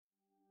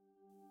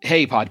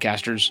Hey,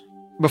 podcasters.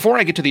 Before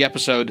I get to the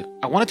episode,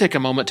 I want to take a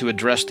moment to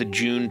address the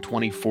June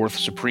 24th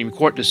Supreme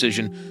Court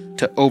decision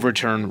to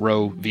overturn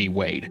Roe v.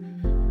 Wade.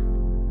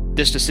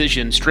 This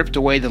decision stripped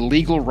away the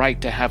legal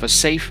right to have a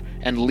safe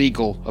and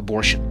legal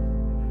abortion.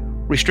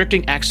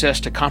 Restricting access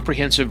to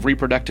comprehensive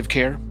reproductive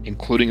care,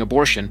 including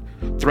abortion,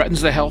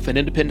 threatens the health and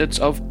independence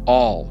of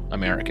all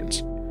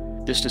Americans.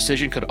 This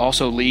decision could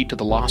also lead to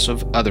the loss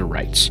of other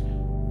rights.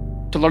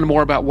 To learn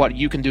more about what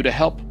you can do to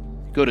help,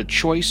 go to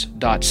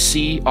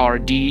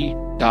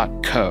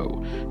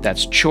choice.crd.co.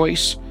 That's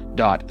choice.crd.co.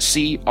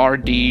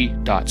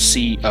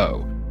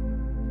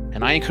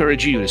 And I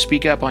encourage you to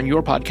speak up on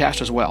your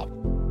podcast as well.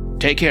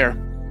 Take care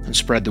and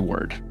spread the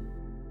word.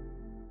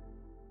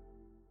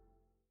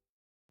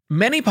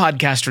 Many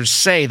podcasters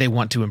say they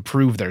want to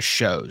improve their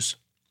shows.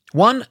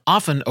 One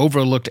often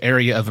overlooked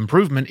area of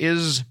improvement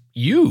is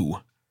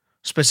you.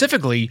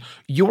 Specifically,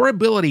 your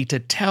ability to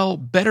tell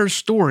better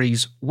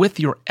stories with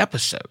your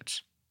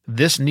episodes.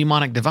 This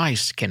mnemonic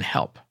device can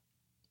help.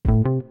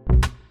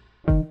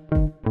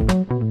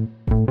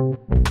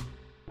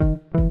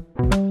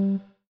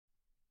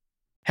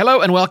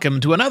 Hello and welcome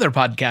to another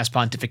Podcast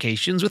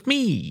Pontifications with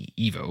me,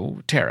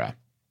 Evo Terra.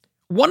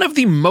 One of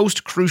the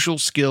most crucial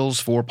skills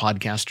for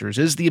podcasters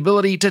is the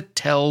ability to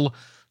tell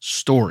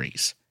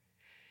stories.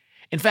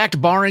 In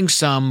fact, barring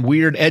some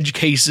weird edge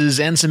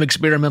cases and some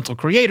experimental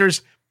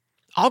creators,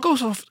 I'll go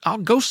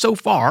so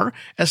far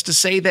as to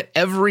say that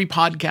every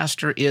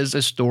podcaster is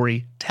a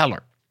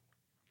storyteller,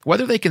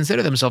 whether they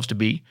consider themselves to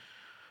be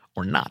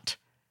or not.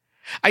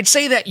 I'd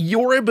say that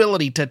your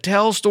ability to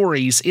tell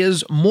stories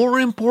is more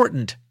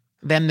important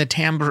than the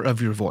timbre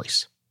of your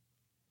voice.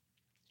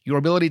 Your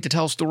ability to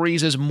tell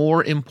stories is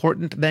more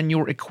important than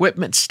your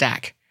equipment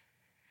stack.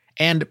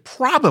 And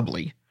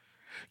probably,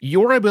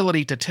 your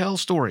ability to tell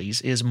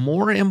stories is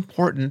more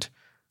important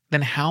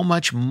than how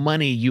much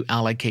money you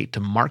allocate to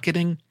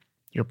marketing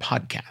your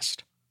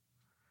podcast.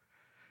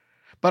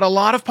 But a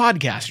lot of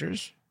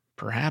podcasters,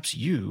 perhaps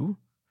you,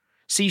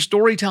 see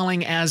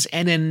storytelling as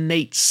an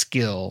innate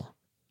skill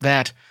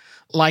that,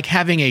 like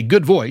having a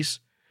good voice,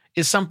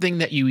 is something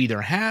that you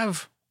either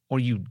have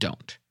or you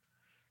don't.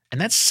 And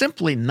that's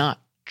simply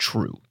not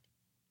true.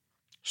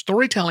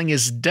 Storytelling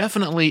is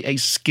definitely a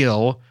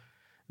skill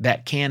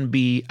that can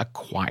be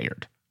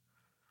acquired.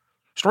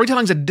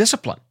 Storytelling is a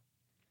discipline,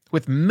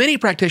 with many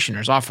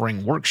practitioners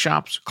offering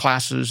workshops,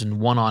 classes,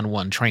 and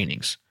one-on-one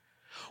trainings.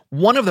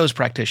 One of those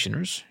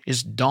practitioners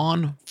is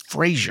Dawn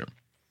Frazier.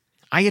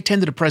 I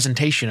attended a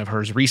presentation of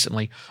hers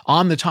recently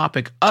on the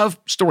topic of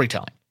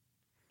storytelling.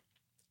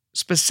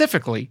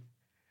 Specifically,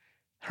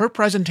 her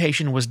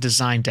presentation was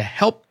designed to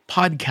help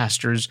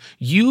podcasters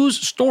use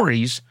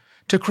stories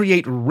to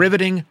create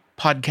riveting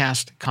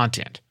podcast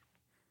content.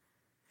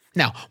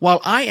 Now,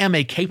 while I am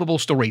a capable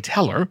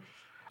storyteller,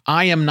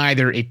 I am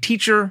neither a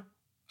teacher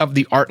of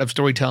the art of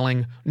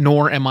storytelling,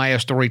 nor am I a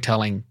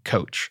storytelling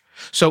coach.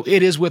 So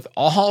it is with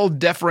all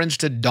deference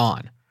to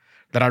Dawn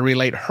that I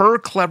relate her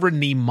clever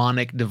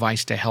mnemonic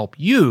device to help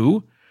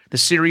you, the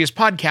serious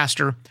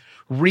podcaster,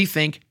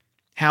 rethink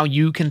how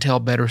you can tell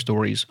better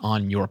stories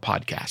on your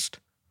podcast.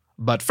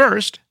 But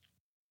first,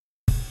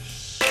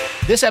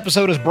 this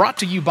episode is brought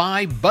to you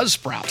by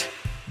Buzzsprout.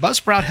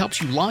 Buzzsprout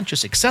helps you launch a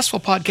successful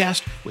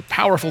podcast with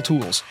powerful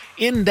tools,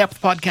 in-depth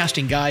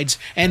podcasting guides,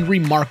 and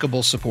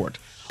remarkable support.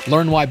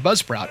 Learn why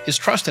Buzzsprout is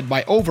trusted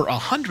by over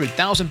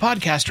 100,000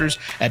 podcasters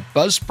at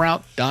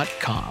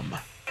buzzsprout.com.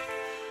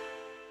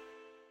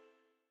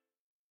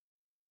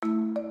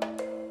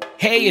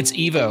 Hey, it's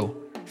Evo.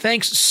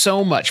 Thanks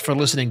so much for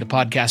listening to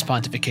Podcast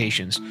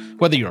Pontifications,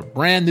 whether you're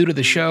brand new to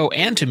the show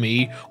and to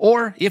me,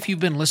 or if you've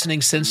been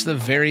listening since the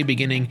very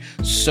beginning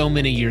so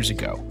many years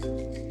ago.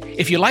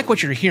 If you like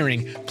what you're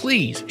hearing,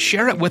 please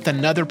share it with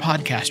another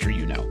podcaster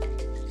you know.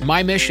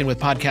 My mission with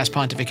Podcast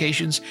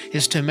Pontifications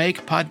is to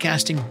make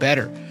podcasting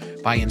better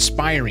by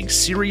inspiring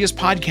serious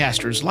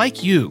podcasters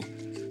like you.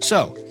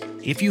 So,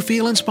 if you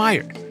feel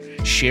inspired,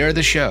 share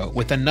the show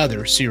with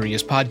another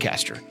serious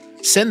podcaster.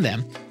 Send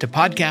them to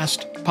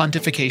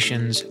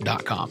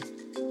podcastpontifications.com.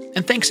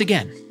 And thanks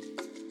again.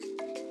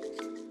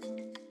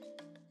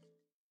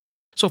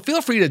 So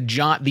feel free to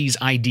jot these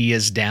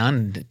ideas down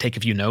and take a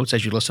few notes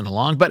as you listen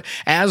along. But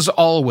as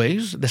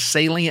always, the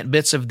salient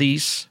bits of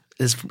this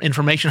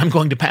information I'm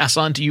going to pass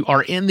on to you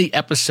are in the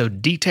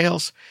episode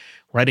details,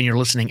 right in your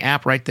listening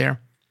app right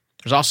there.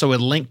 There's also a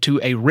link to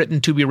a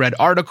written-to-be-read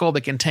article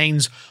that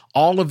contains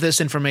all of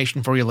this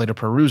information for your later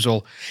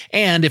perusal.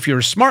 And if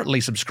you're smartly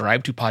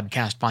subscribed to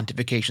Podcast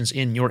Pontifications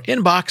in your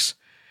inbox,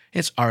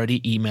 it's already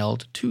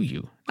emailed to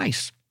you.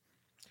 Nice.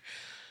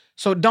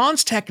 So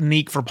Dawn's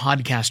technique for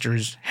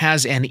podcasters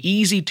has an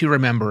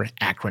easy-to-remember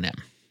acronym.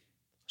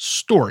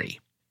 STORY.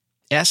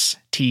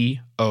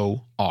 S-T-O-R-Y.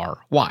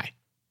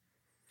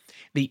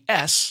 The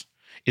S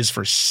is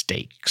for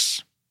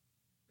stakes.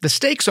 The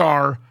stakes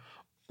are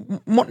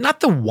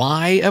not the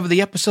why of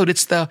the episode,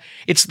 it's the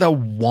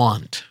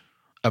want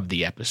of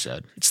the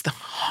episode. It's the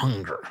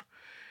hunger.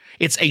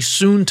 It's a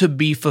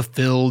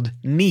soon-to-be-fulfilled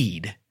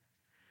need.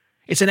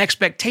 It's an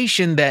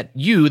expectation that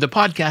you, the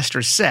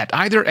podcaster, set,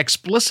 either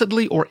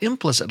explicitly or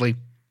implicitly,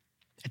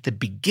 at the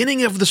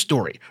beginning of the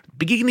story,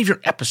 beginning of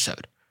your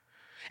episode.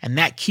 And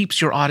that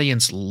keeps your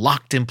audience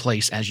locked in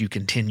place as you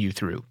continue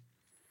through.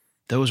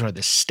 Those are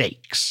the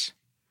stakes.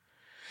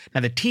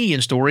 Now, the T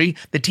in story,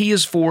 the T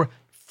is for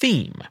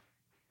theme.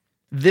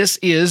 This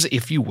is,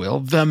 if you will,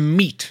 the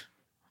meat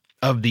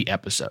of the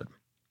episode.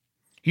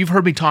 You've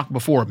heard me talk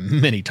before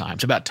many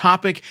times about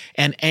topic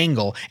and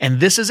angle,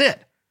 and this is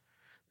it.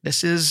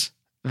 This is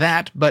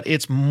that, but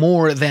it's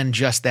more than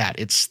just that.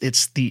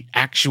 It's the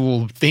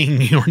actual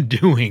thing you're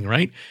doing,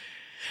 right?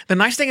 The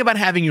nice thing about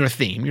having your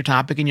theme, your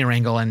topic and your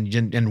angle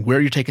and where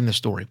you're taking the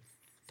story,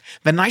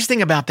 the nice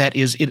thing about that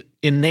is it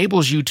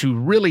enables you to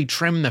really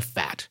trim the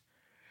fat,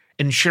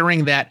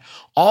 ensuring that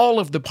all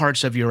of the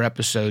parts of your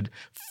episode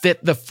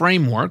fit the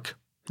framework,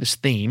 this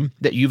theme,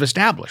 that you've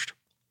established.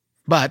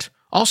 But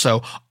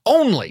also,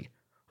 only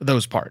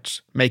those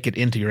parts make it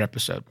into your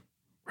episode.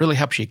 Really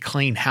helps you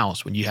clean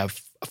house when you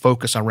have a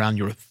focus around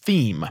your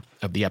theme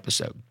of the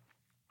episode.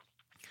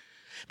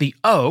 The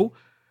O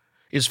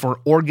is for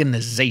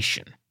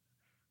organization.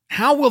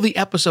 How will the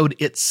episode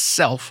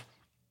itself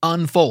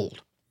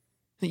unfold?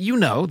 You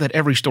know that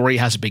every story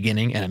has a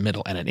beginning and a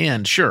middle and an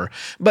end, sure,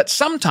 but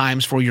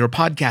sometimes for your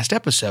podcast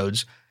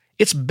episodes,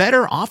 it's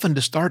better often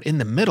to start in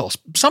the middle,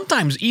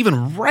 sometimes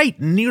even right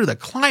near the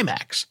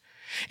climax,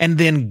 and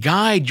then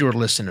guide your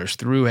listeners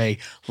through a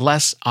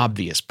less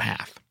obvious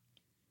path.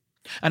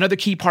 Another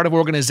key part of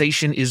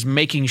organization is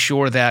making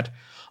sure that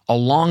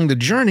along the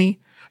journey,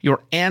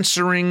 you're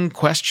answering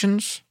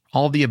questions,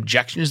 all the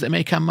objections that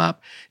may come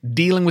up,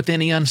 dealing with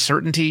any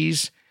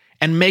uncertainties,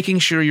 and making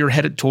sure you're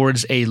headed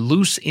towards a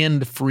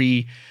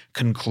loose-end-free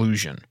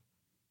conclusion.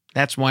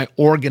 That's why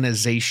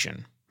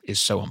organization is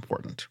so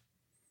important.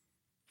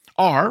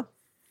 R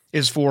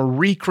is for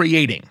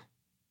recreating,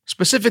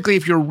 specifically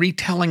if you're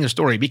retelling a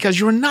story, because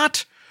you're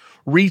not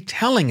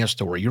retelling a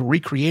story, you're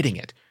recreating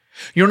it.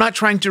 You're not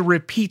trying to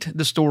repeat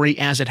the story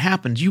as it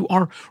happened, you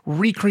are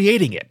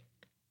recreating it.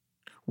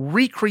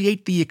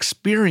 Recreate the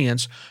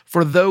experience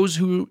for those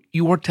who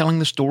you are telling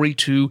the story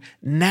to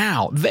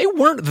now. They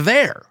weren't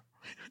there.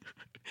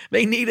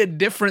 They need a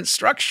different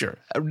structure,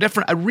 a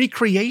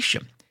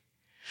recreation.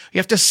 You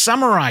have to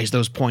summarize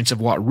those points of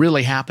what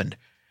really happened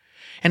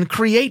and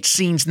create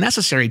scenes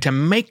necessary to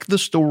make the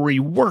story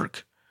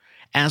work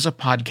as a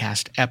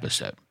podcast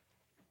episode.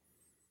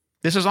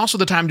 This is also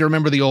the time to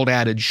remember the old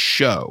adage,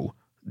 show,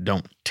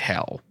 don't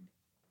tell.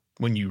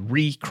 When you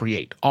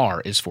recreate, R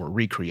is for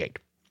recreate.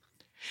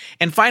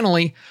 And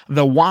finally,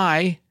 the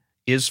Y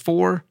is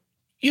for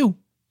you.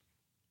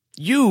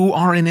 You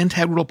are an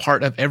integral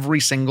part of every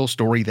single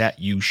story that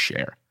you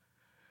share.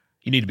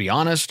 You need to be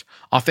honest,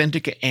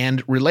 authentic,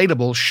 and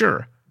relatable,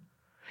 sure.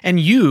 And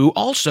you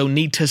also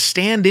need to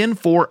stand in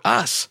for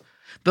us,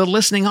 the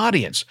listening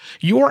audience.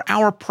 You're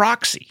our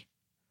proxy.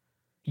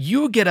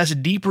 You get us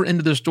deeper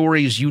into the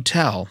stories you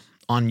tell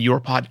on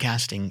your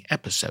podcasting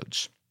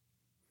episodes.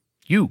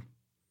 You.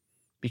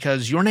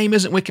 Because your name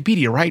isn't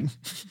Wikipedia, right?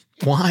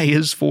 Y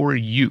is for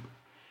you.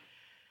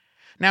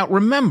 Now,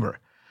 remember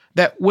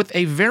that with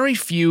a very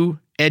few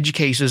edge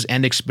cases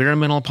and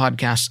experimental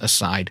podcasts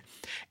aside,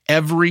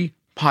 every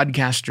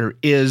podcaster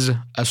is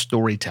a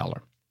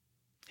storyteller.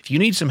 If you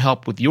need some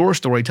help with your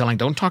storytelling,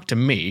 don't talk to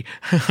me,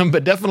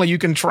 but definitely you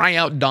can try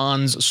out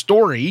Don's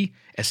Story,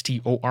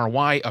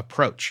 S-T-O-R-Y,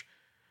 approach.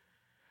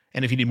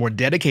 And if you need more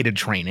dedicated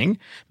training,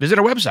 visit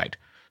our website,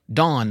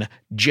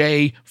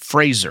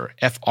 DonJFraser,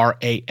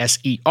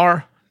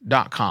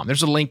 Fraser.com.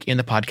 There's a link in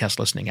the podcast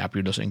listening app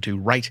you're listening to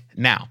right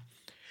now.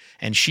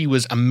 And she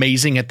was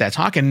amazing at that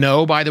talk. And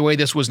no, by the way,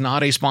 this was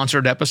not a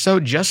sponsored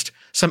episode, just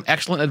some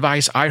excellent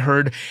advice I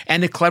heard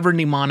and a clever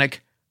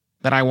mnemonic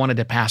that I wanted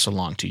to pass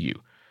along to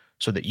you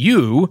so that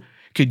you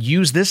could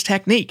use this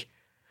technique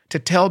to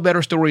tell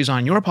better stories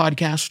on your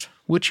podcast,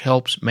 which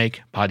helps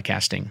make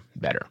podcasting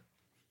better.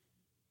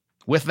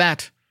 With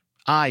that,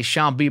 I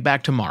shall be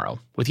back tomorrow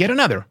with yet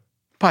another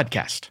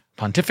podcast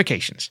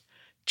Pontifications.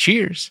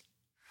 Cheers.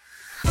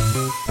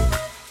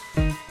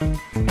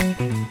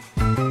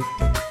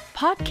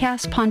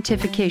 Podcast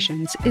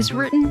Pontifications is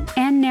written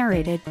and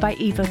narrated by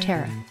Evo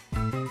Terra.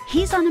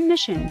 He's on a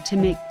mission to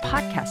make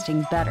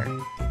podcasting better.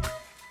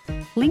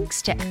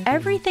 Links to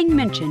everything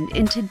mentioned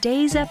in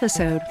today's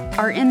episode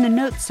are in the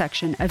notes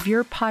section of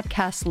your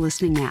podcast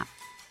listening app.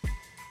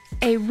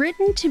 A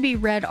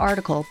written-to-be-read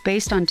article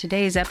based on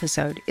today's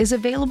episode is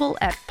available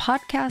at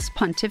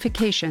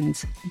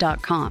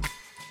podcastpontifications.com,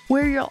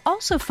 where you'll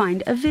also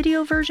find a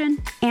video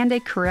version and a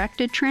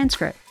corrected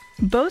transcript,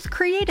 both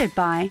created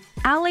by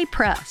Alley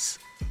Press.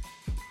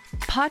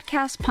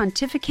 Podcast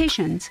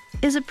Pontifications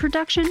is a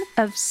production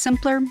of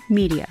Simpler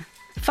Media.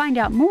 Find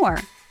out more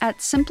at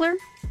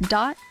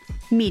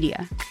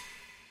simpler.media.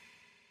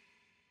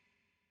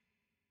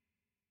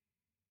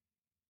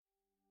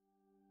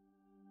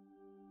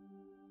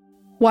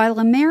 While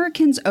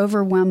Americans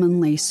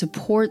overwhelmingly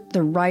support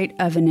the right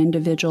of an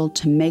individual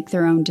to make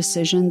their own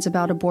decisions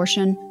about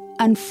abortion,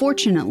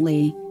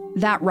 unfortunately,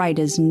 that right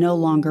is no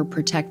longer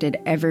protected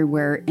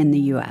everywhere in the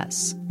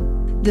U.S.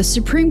 The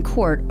Supreme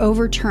Court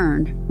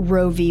overturned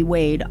Roe v.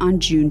 Wade on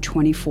June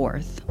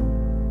 24th.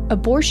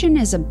 Abortion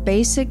is a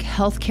basic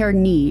healthcare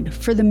need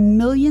for the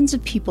millions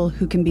of people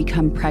who can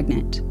become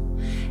pregnant.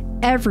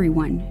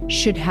 Everyone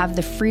should have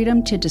the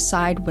freedom to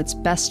decide what's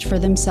best for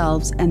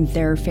themselves and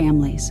their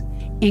families,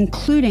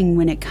 including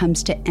when it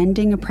comes to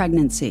ending a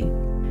pregnancy.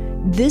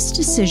 This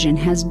decision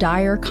has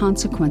dire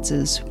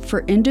consequences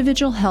for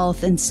individual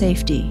health and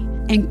safety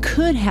and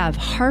could have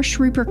harsh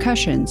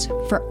repercussions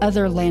for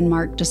other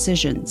landmark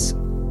decisions.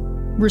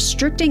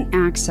 Restricting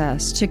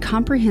access to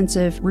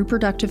comprehensive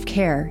reproductive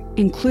care,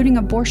 including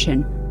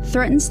abortion,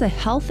 threatens the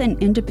health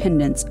and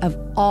independence of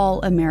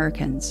all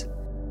Americans.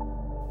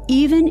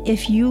 Even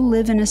if you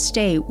live in a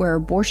state where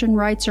abortion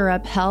rights are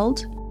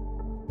upheld,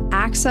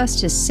 access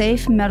to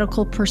safe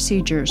medical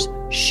procedures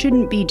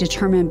shouldn't be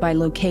determined by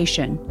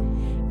location,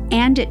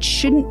 and it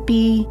shouldn't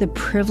be the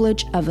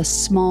privilege of a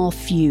small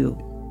few.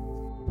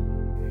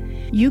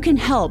 You can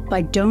help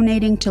by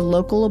donating to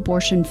local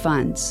abortion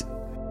funds.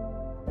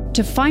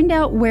 To find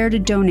out where to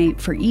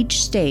donate for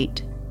each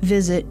state,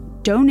 visit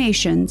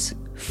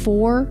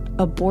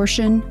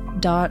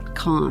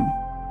donationsforabortion.com.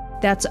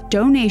 That's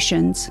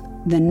donations,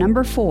 the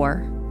number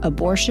 4,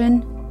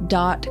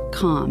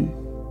 abortion.com.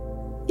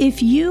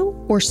 If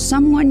you or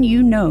someone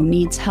you know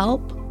needs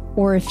help,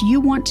 or if you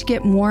want to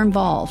get more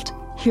involved,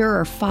 here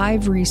are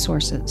 5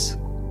 resources.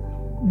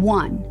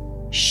 1.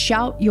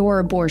 Shout Your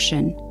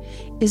Abortion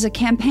is a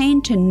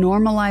campaign to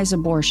normalize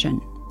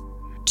abortion.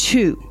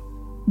 2.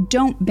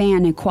 Don't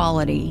Ban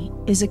Equality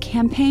is a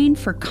campaign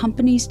for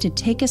companies to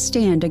take a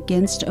stand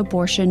against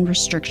abortion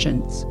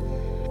restrictions.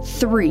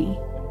 3.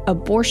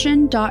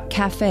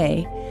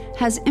 Abortion.cafe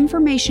has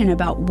information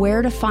about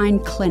where to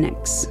find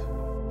clinics.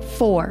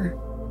 4.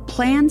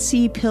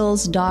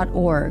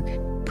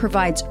 PlanCpills.org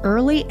provides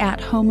early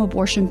at-home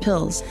abortion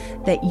pills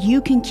that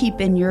you can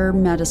keep in your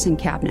medicine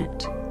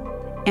cabinet.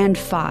 And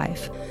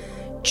 5.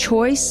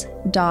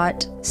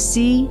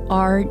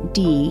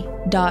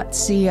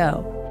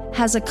 Choice.crd.co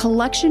has a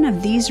collection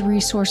of these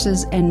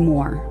resources and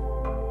more.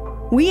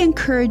 We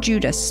encourage you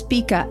to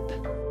speak up,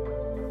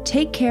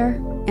 take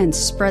care, and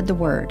spread the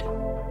word.